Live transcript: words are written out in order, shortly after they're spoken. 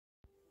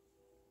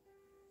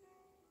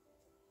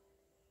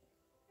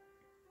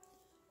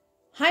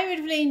Hi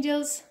beautiful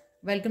angels,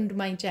 welcome to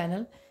my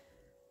channel.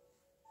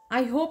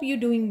 I hope you're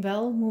doing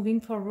well, moving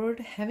forward,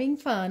 having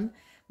fun.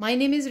 My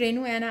name is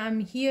Renu and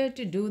I'm here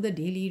to do the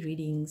daily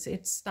readings.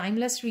 It's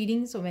timeless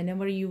reading, so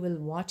whenever you will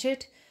watch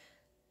it,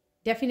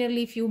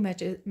 definitely few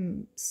messages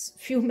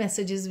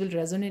will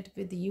resonate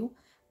with you,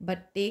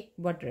 but take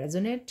what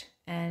resonate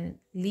and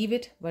leave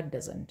it what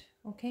doesn't.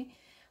 Okay,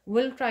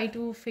 we'll try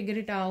to figure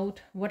it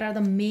out. What are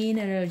the main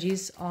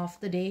energies of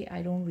the day?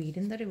 I don't read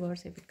in the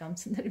reverse if it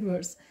comes in the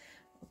reverse.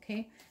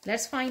 Okay,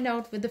 let's find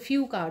out with a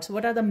few cards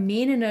what are the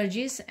main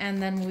energies, and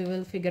then we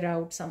will figure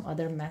out some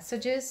other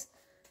messages.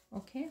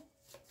 Okay,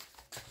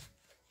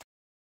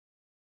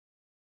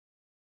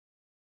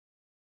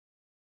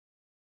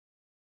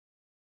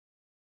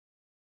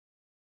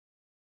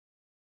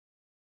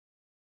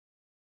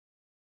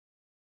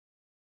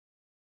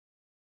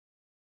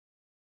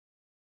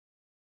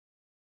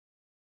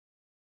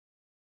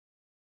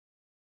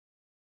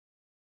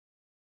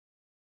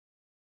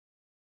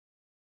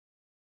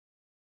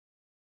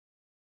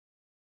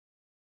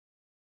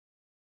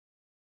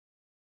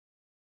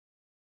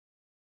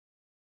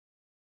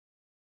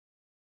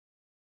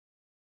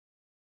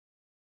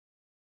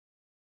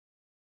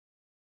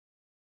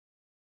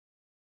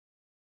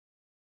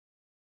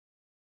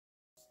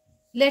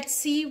 let's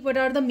see what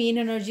are the main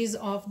energies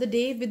of the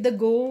day. With the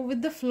go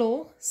with the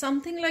flow,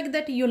 something like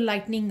that, you're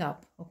lightening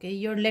up. Okay,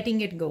 you're letting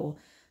it go,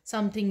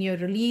 something you're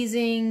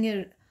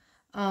releasing,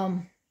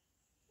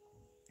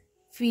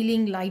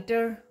 feeling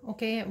lighter.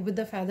 Okay, with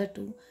the feather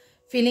too,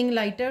 feeling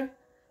lighter.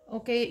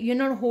 Okay, you're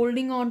not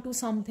holding on to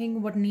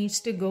something what needs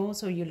to go,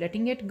 so you're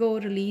letting it go,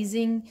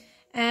 releasing.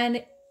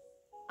 And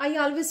I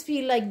always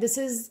feel like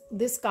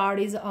this card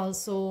is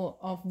also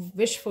of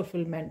wish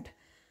fulfillment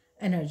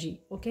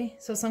energy. Okay,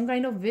 so some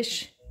kind of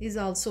wish is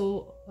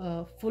also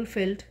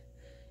fulfilled.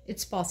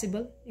 It's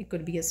possible, it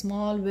could be a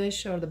small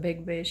wish or the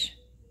big wish,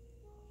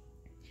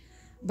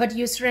 but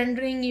you're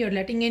surrendering, you're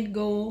letting it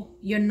go,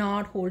 you're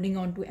not holding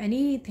on to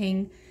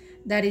anything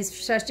that is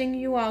stretching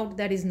you out,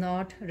 that is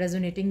not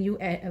resonating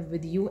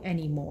with you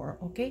anymore.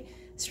 Okay,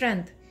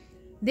 strength.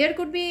 There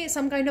could be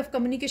some kind of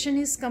communication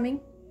is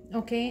coming.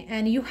 Okay,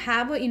 and you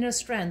have an inner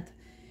strength.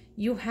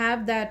 You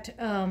have that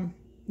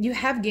you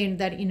have gained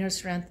that inner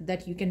strength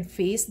that you can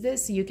face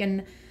this, you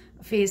can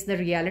face the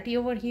reality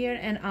over here,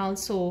 and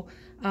also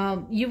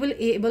you will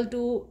be able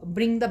to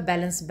bring the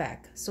balance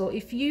back. So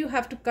if you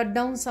have to cut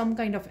down some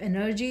kind of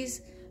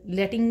energies,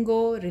 letting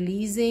go,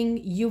 releasing,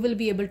 you will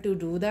be able to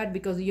do that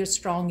because you're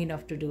strong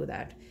enough to do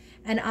that.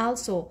 And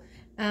also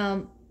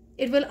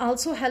it will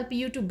also help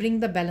you to bring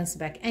the balance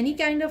back. Any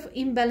kind of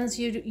imbalance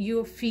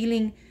you're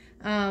feeling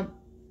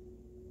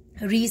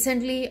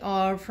recently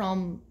or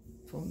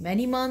for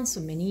many months or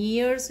many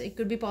years, it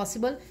could be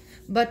possible,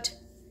 but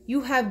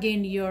you have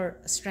gained your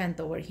strength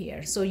over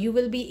here. So you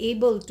will be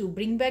able to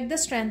bring back the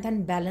strength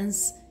and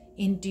balance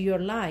into your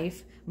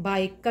life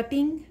by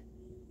cutting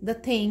the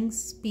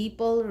things,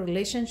 people,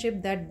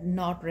 relationship that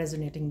not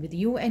resonating with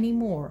you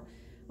anymore.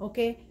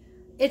 Okay,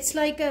 it's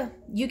like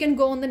you can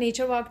go on the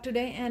nature walk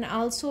today, and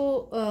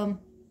also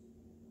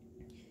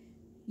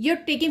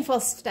you're taking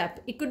first step.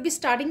 It could be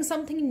starting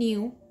something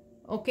new,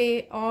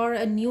 okay, or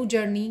a new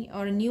journey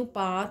or a new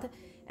path,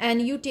 and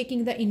you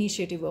taking the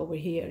initiative over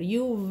here.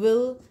 You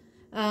will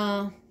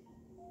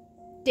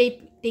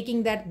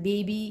taking that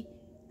baby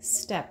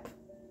step,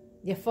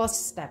 your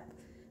first step.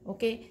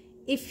 Okay,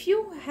 if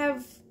you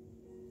have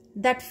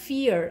that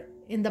fear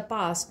in the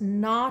past,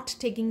 not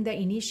taking the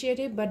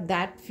initiative, but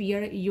that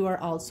fear, you are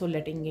also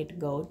letting it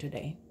go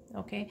today.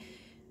 Okay,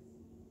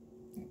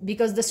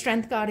 because the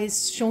strength card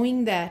is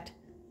showing that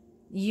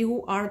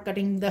you are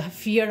cutting the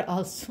fear,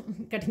 also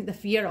cutting the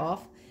fear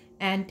off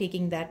and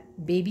taking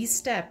that baby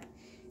step.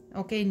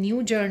 Okay,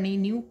 new journey,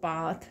 new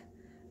path,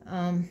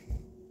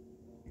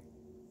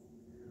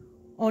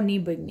 or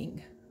new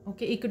beginning.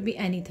 Okay, it could be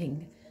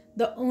anything.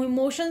 The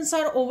emotions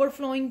are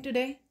overflowing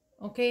today.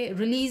 Okay,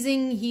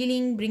 releasing,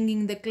 healing,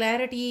 bringing the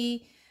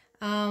clarity,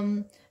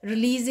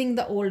 releasing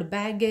the old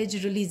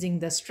baggage, releasing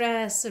the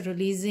stress,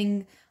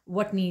 releasing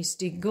what needs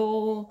to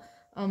go.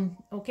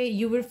 Okay,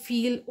 you will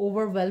feel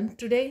overwhelmed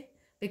today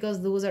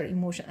because those are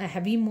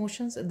heavy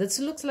emotions. This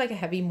looks like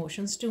heavy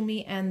emotions to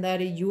me, and that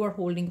you are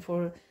holding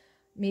for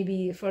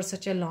maybe for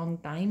such a long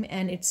time,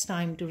 and it's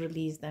time to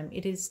release them.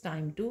 It is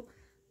time to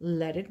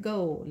let it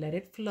go, let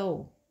it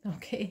flow.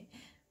 Okay,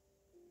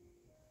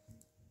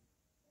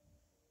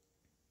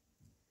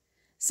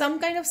 some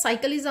kind of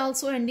cycle is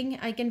also ending.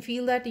 I can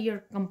feel that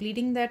you're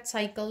completing that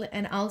cycle,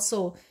 and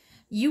also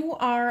you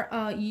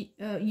are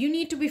you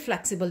need to be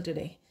flexible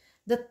today.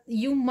 That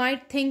you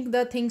might think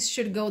that things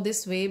should go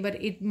this way, but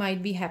it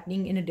might be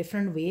happening in a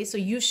different way. So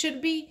you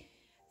should be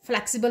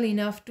flexible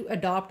enough to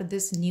adopt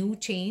this new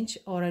change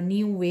or a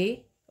new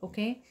way.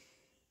 Okay,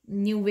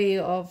 new way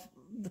of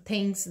the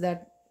things,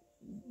 that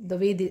the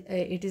way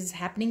it is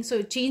happening.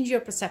 So change your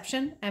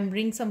perception and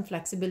bring some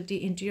flexibility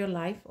into your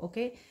life.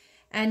 Okay,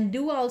 and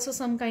do also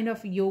some kind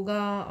of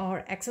yoga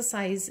or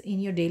exercise in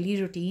your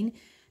daily routine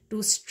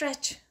to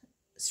stretch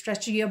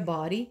your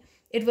body.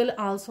 It will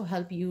also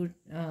help you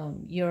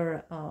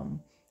your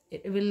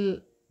it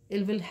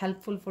will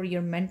helpful for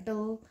your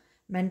mental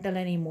and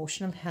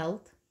emotional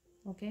health.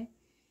 Okay,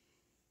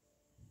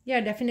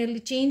 yeah, definitely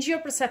change your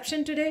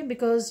perception today,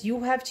 because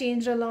you have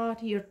changed a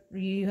lot.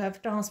 You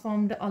have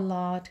transformed a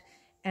lot,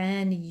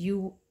 and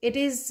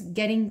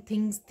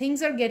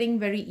things are getting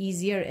very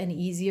easier and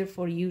easier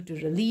for you to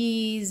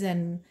release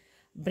and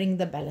bring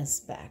the balance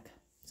back.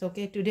 So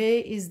okay, today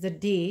is the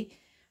day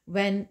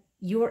when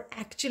you're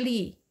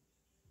actually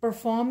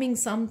performing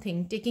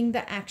something, taking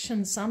the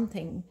action,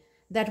 something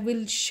that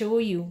will show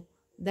you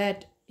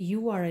that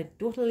you are a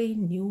totally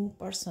new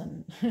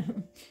person.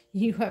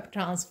 You have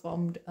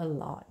transformed a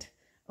lot.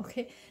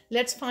 Okay,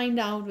 let's find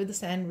out with the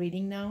sand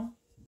reading now.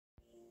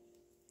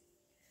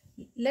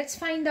 Let's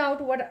find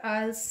out what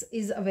else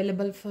is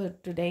available for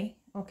today.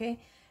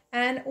 Okay,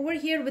 and over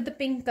here with the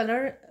pink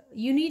color,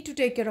 you need to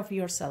take care of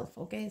yourself.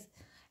 Okay,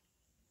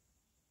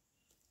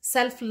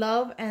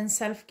 self-love and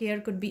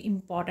self-care could be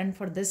important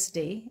for this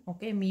day.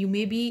 Okay,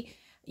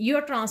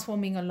 you're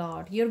transforming a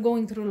lot, you're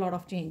going through a lot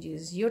of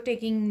changes, you're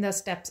taking the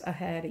steps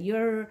ahead,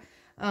 you're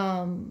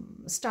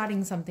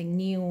starting something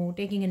new,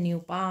 taking a new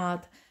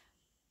path.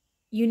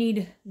 You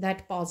need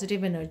that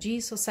positive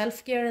energy. So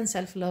self-care and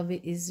self-love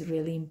is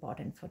really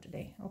important for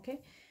today. Okay,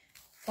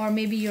 or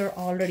maybe you're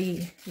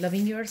already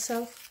loving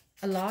yourself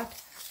a lot.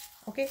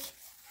 Okay,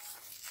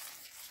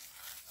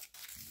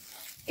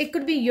 it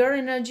could be your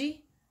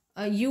energy.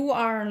 You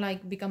are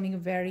like becoming a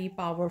very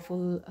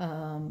powerful,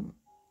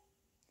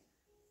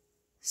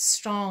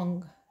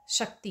 strong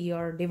Shakti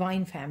or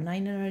divine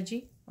feminine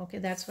energy. Okay,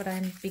 that's what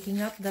I'm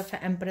picking up, the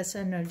Empress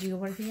energy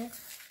over here.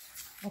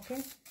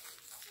 Okay,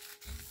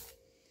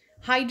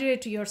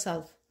 hydrate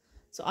yourself.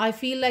 So I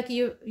feel like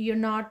you're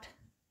not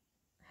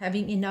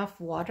having enough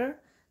water,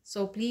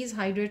 so please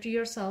hydrate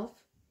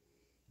yourself.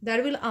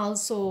 That will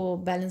also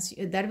balance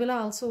you, that will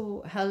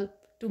also help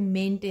to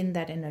maintain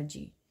that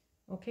energy.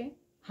 Okay,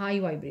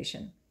 high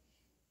vibration.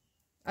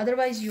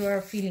 Otherwise you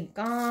are feeling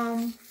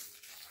calm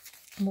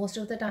most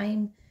of the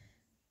time.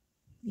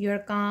 You're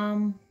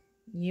calm,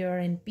 you're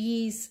in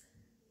peace.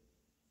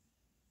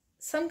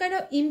 Some kind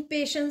of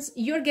impatience,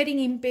 you're getting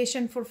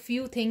impatient for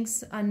few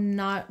things and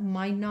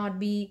might not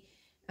be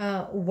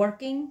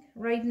working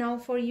right now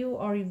for you,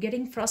 or you're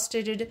getting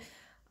frustrated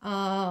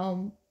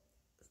for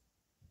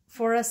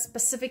a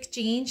specific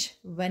change,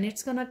 when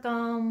it's gonna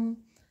come,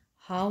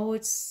 how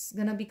it's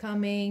gonna be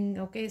coming.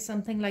 Okay,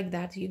 something like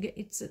that. You get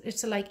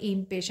it's like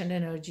impatient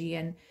energy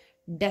and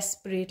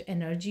desperate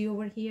energy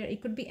over here.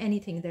 It could be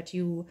anything that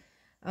you're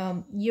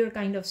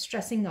kind of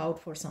stressing out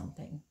for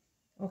something.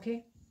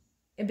 Okay,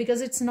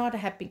 because it's not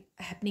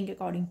happening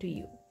according to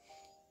you.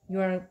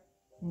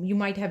 You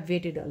might have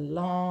waited a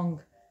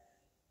long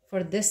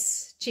for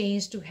this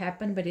change to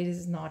happen, but it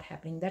is not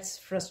happening. That's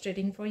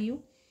frustrating for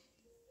you.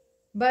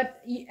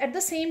 But at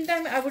the same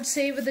time, I would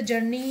say with the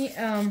journey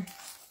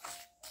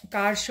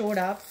card showed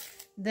up,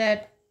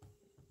 that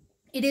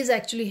it is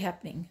actually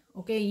happening.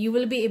 Okay, you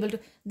will be able to,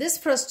 this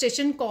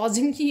frustration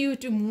causing you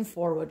to move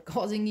forward,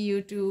 causing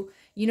you to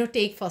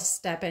take first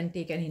step and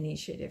take an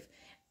initiative.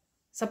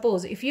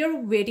 Suppose if you're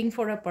waiting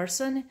for a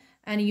person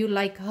and you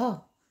like,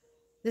 oh,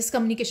 this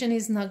communication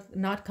is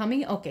not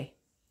coming. Okay,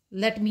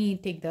 let me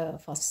take the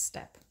first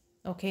step.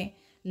 Okay,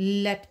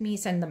 let me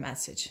send the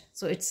message.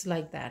 So it's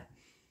like that.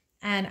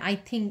 And I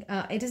think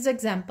it is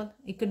example.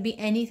 It could be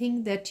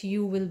anything that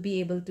you will be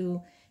able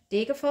to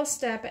take a first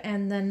step,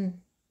 and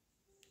then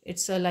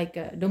it's like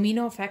a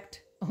domino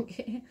effect.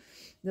 Okay,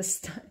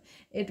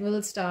 it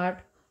will start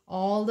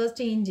all the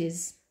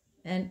changes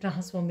and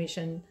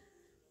transformation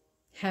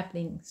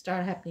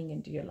start happening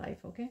into your life.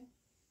 Okay,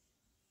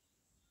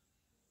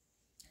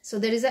 so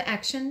there is an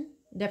action,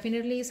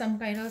 definitely some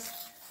kind of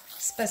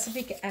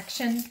specific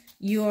action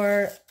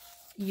you're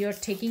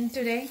taking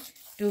today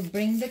to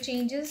bring the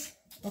changes.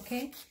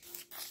 Okay,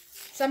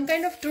 some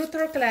kind of truth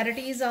or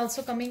clarity is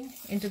also coming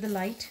into the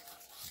light.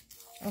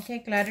 Okay,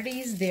 clarity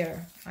is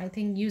there. I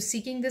think you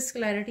seeking this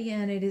clarity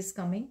and it is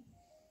coming.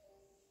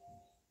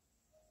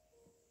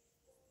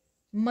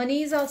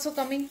 Money is also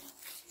coming.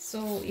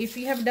 So if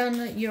you have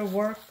done your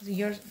work,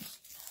 your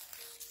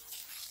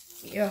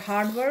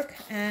hard work,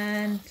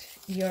 and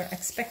you're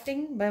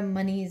expecting, but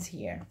money is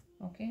here.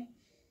 Okay,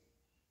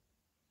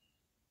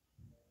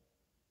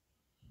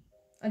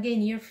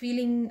 again, you're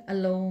feeling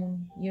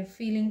alone, you're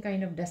feeling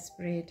kind of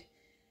desperate,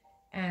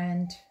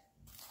 and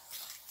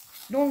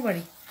don't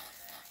worry,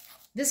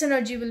 this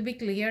energy will be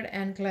cleared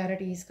and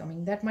clarity is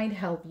coming. That might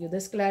help you.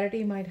 This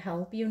clarity might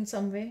help you in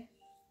some way.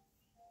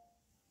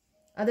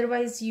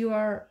 Otherwise you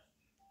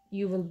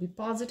will be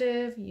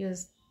positive, you're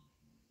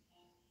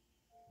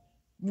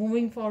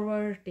moving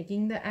forward,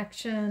 taking the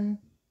action.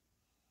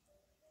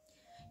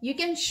 You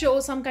can show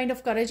some kind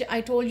of courage.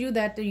 I told you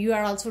that you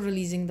are also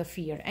releasing the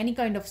fear, any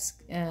kind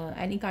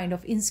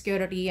of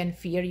insecurity and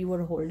fear you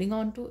were holding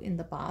on to in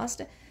the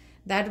past,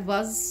 that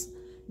was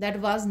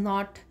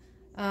not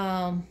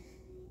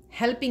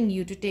helping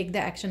you to take the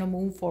action or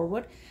move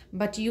forward,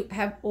 but you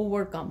have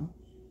overcome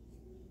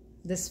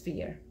this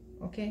fear.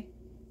 Okay,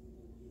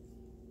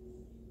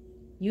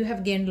 you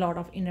have gained a lot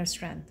of inner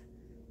strength.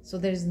 So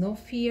there is no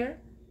fear,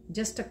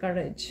 just a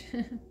courage.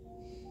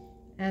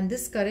 And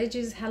this courage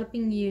is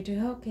helping you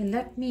to, okay,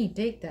 let me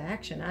take the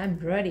action. I'm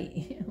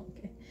ready.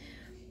 Okay.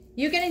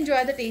 You can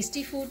enjoy the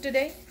tasty food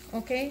today.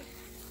 Okay.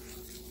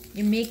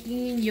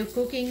 You're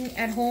cooking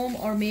at home,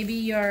 or maybe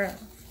you're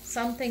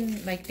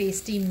something like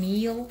tasty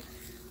meal.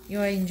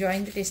 You're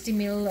enjoying the tasty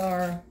meal,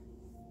 or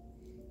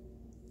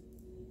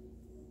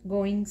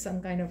going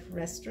some kind of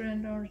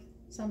restaurant or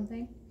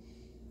something.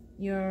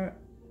 You're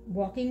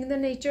walking in the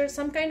nature,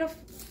 some kind of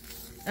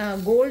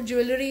gold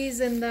jewelry is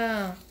in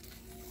the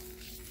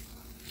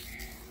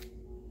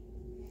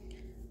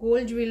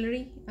gold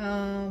jewelry.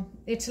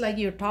 It's like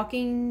you're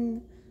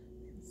talking,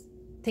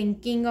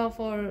 thinking of,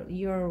 or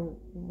you're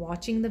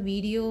watching the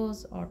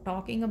videos or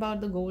talking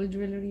about the gold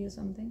jewelry or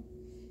something.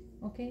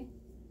 Okay.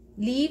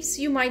 Leaves,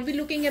 you might be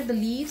looking at the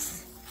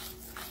leaves.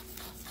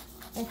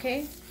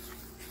 Okay.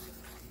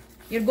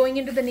 You're going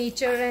into the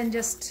nature and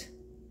just,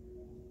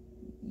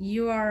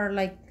 you are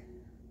like,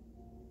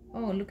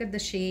 oh, look at the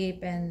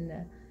shape and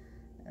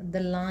the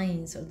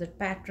lines or the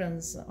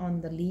patterns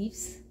on the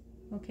leaves.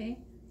 Okay.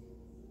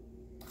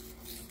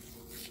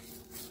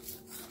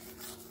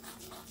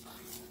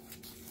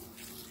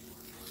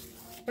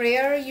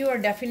 Prayer, you are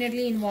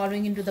definitely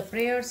involving into the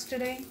prayers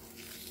today.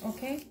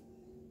 Okay.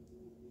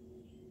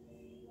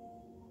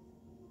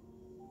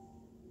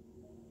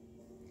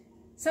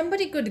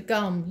 Somebody could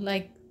come,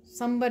 like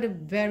somebody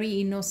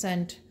very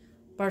innocent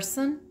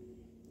person.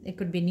 It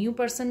could be a new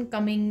person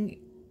coming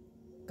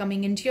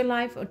into your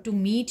life, or to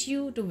meet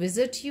you, to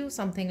visit you,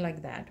 something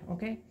like that.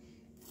 Okay.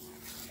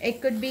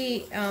 It could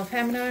be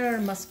feminine or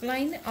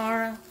masculine,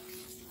 or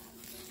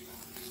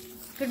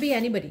could be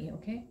anybody.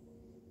 Okay.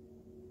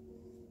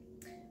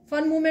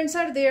 Fun moments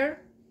are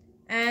there,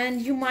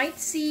 and you might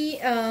see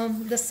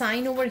the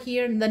sign over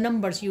here, the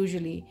numbers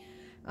usually.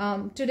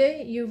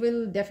 Today you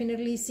will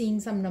definitely seeing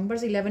some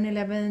numbers,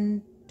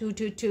 1111,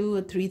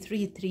 222,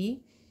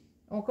 333,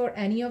 okay, or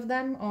any of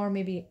them, or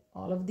maybe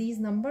all of these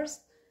numbers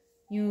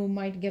you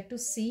might get to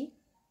see.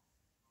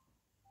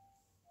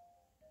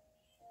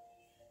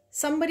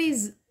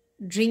 Somebody's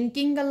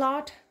drinking a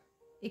lot.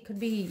 It could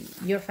be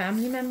your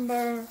family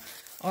member,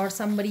 or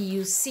somebody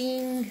you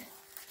seeing,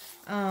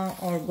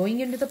 or going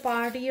into the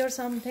party or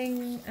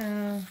something,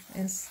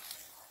 in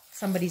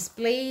somebody's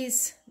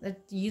place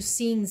that you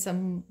seeing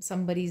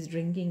somebody's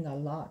drinking a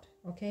lot.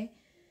 Okay.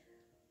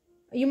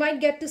 You might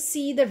get to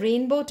see the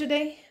rainbow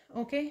today.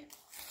 Okay.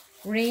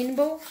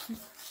 Rainbow.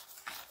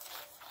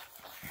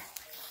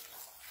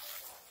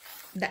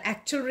 The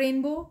actual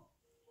rainbow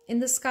in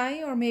the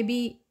sky, or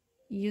maybe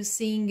you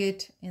seeing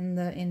it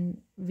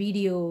in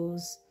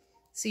videos,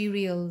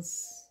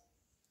 serials,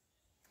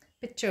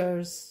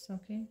 pictures.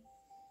 Okay.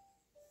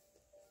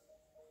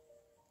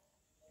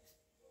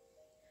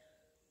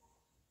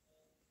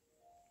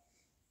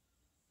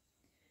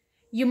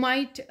 You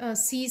might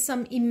see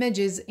some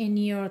images in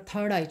your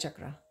third eye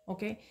chakra.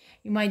 Okay.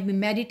 You might be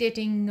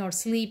meditating or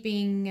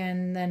sleeping,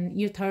 and then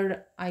your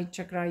third eye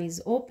chakra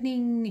is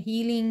opening,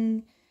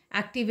 healing,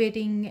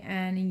 activating,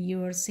 and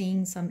you're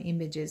seeing some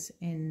images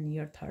in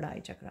your third eye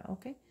chakra.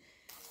 Okay.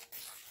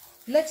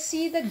 Let's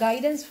see the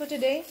guidance for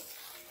today.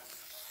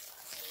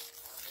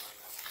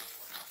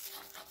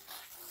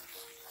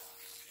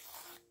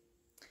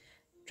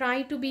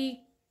 Try to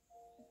be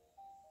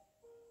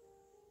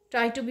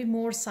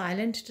more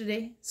silent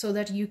today, so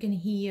that you can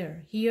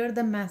hear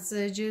the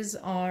messages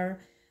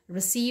or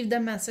receive the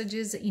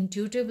messages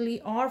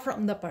intuitively, or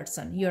from the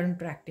person you're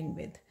interacting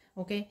with.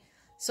 Okay.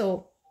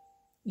 So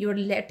you're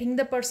letting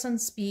the person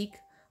speak,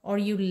 or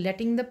you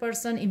letting the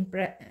person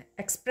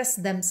express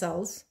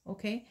themselves.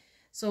 Okay.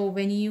 So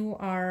when you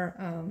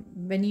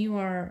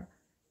are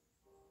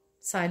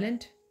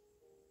silent,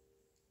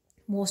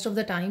 most of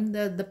the time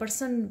the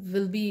person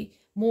will be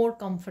more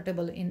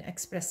comfortable in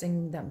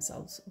expressing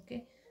themselves.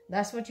 Okay.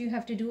 That's what you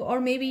have to do.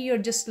 Or maybe you're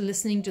just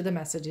listening to the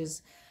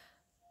messages.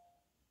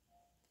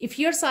 If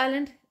you're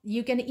silent,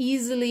 you can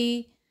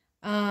easily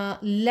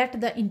let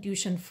the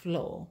intuition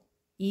flow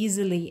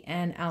easily,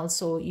 and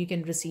also you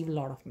can receive a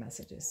lot of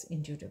messages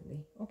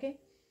intuitively. Okay.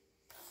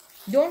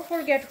 Don't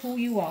forget who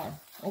you are.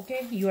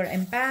 Okay. You are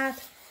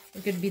empath.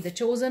 You could be the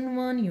chosen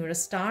one. You're a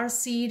star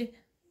seed.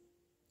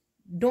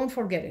 Don't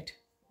forget it.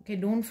 Okay.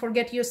 Don't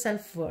forget your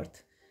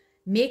self-worth.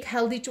 Make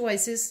healthy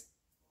choices.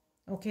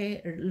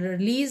 Okay.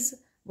 Release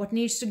what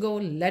needs to go,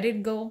 let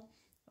it go.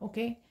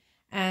 Okay.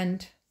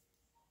 And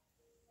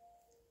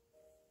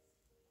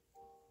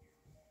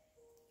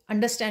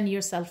understand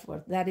your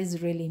self-worth. That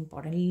is really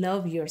important.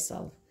 Love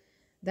yourself.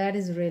 That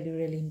is really,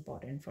 really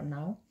important for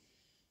now.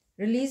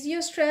 Release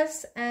your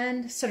stress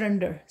and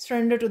surrender.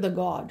 Surrender to the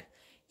God.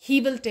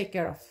 He will take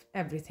care of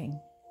everything.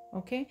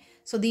 Okay.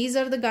 So these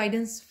are the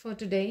guidance for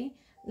today.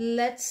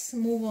 Let's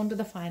move on to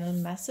the final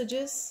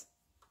messages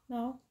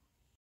now.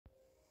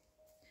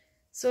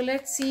 So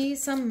let's see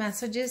some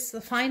messages,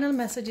 the final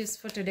messages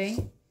for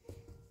today.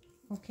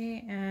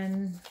 Okay,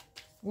 and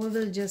we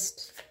will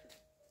just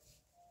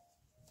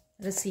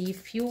receive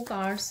few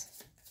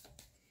cards,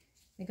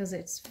 because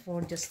it's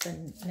for just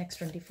the next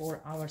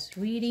 24 hours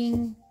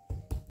reading.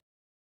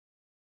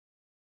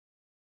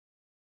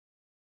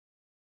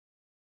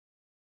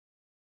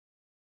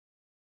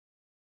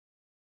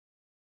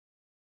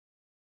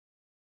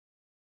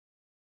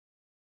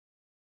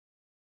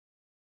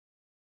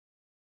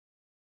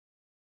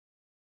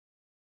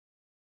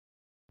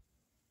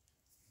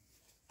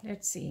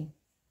 Let's see.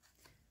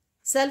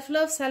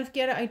 Self-love,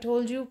 self-care, I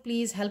told you,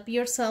 please help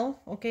yourself.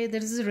 Okay,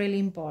 this is really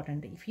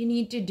important. If you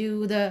need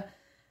to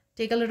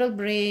take a little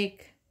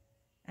break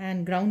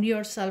and ground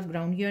yourself,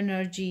 ground your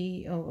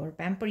energy, or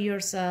pamper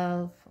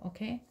yourself.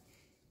 Okay,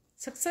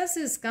 success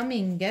is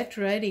coming. Get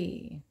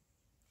ready.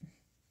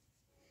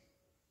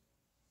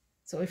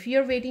 So if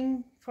you're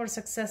waiting for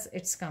success,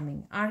 it's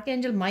coming.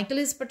 Archangel Michael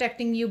is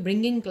protecting you,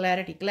 bringing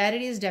clarity.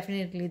 Clarity is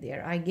definitely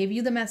there. I gave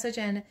you the message,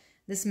 and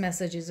this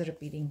message is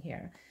repeating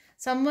here.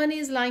 Someone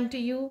is lying to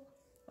you.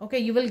 Okay,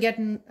 you will get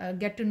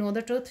to know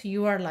the truth.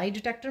 You are lie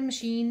detector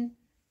machine.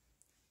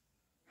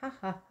 Ha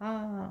ha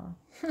ha.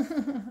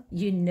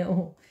 You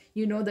know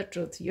the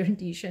truth. Your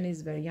intuition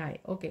is very high.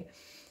 Okay.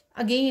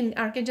 Again,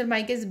 Archangel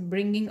Michael is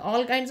bringing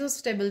all kinds of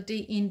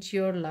stability into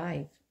your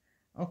life.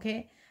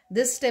 Okay.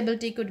 This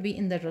stability could be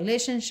in the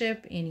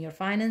relationship, in your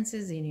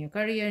finances, in your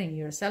career, in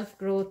your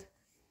self-growth.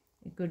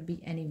 It could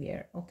be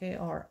anywhere. Okay.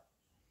 Or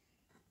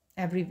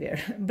everywhere.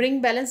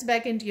 Bring balance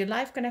back into your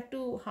life. Connect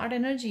to heart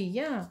energy.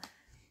 Yeah.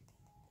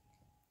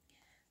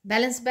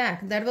 Balance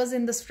back. That was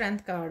in the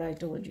strength card I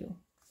told you.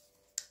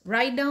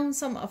 Write down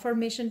some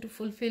affirmation to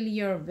fulfill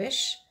your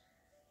wish.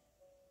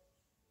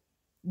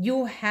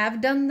 You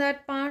have done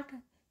that part.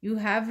 You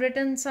have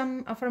written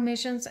some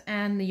affirmations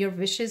and your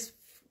wish is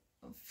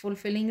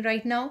fulfilling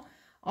right now,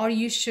 or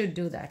you should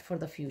do that for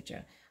the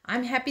future.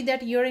 I'm happy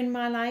that you're in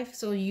my life.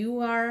 So you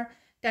are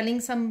telling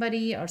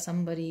somebody, or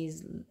somebody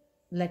is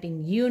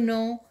letting you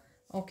know.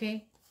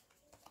 Okay.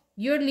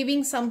 You're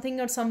leaving something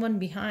or someone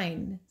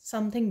behind.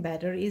 Something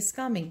better is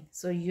coming.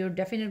 So you're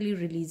definitely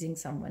releasing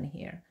someone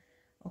here.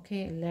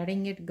 Okay,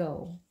 letting it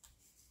go.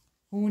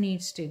 Who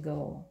needs to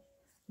go?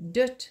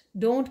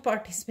 Don't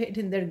participate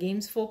in their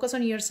games. Focus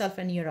on yourself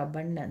and your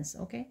abundance.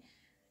 Okay,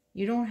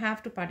 you don't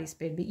have to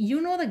participate.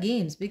 You know the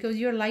games because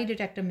you're a lie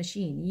detector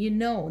machine. You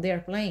know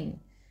they're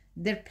playing.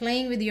 They're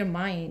playing with your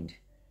mind.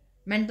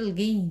 Mental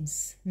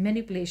games,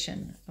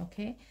 manipulation.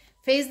 Okay,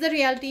 face the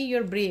reality.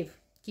 You're brave.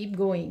 Keep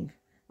going.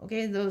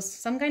 Okay,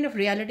 some kind of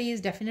reality is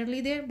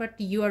definitely there, but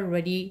you are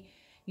ready.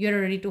 You're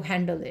ready to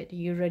handle it.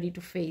 You're ready to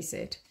face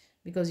it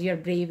because you're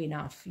brave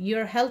enough.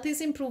 Your health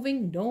is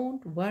improving.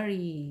 Don't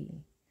worry.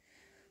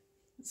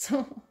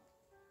 So,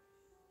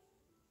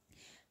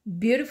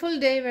 beautiful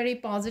day, very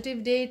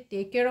positive day.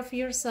 Take care of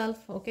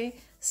yourself. Okay,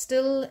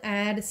 still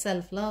add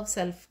self-love,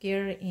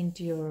 self-care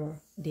into your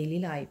daily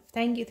life.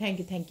 Thank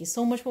you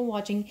so much for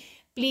watching.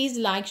 Please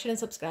like, share and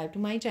subscribe to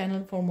my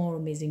channel for more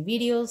amazing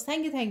videos.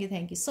 Thank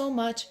you so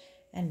much.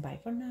 And bye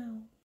for now.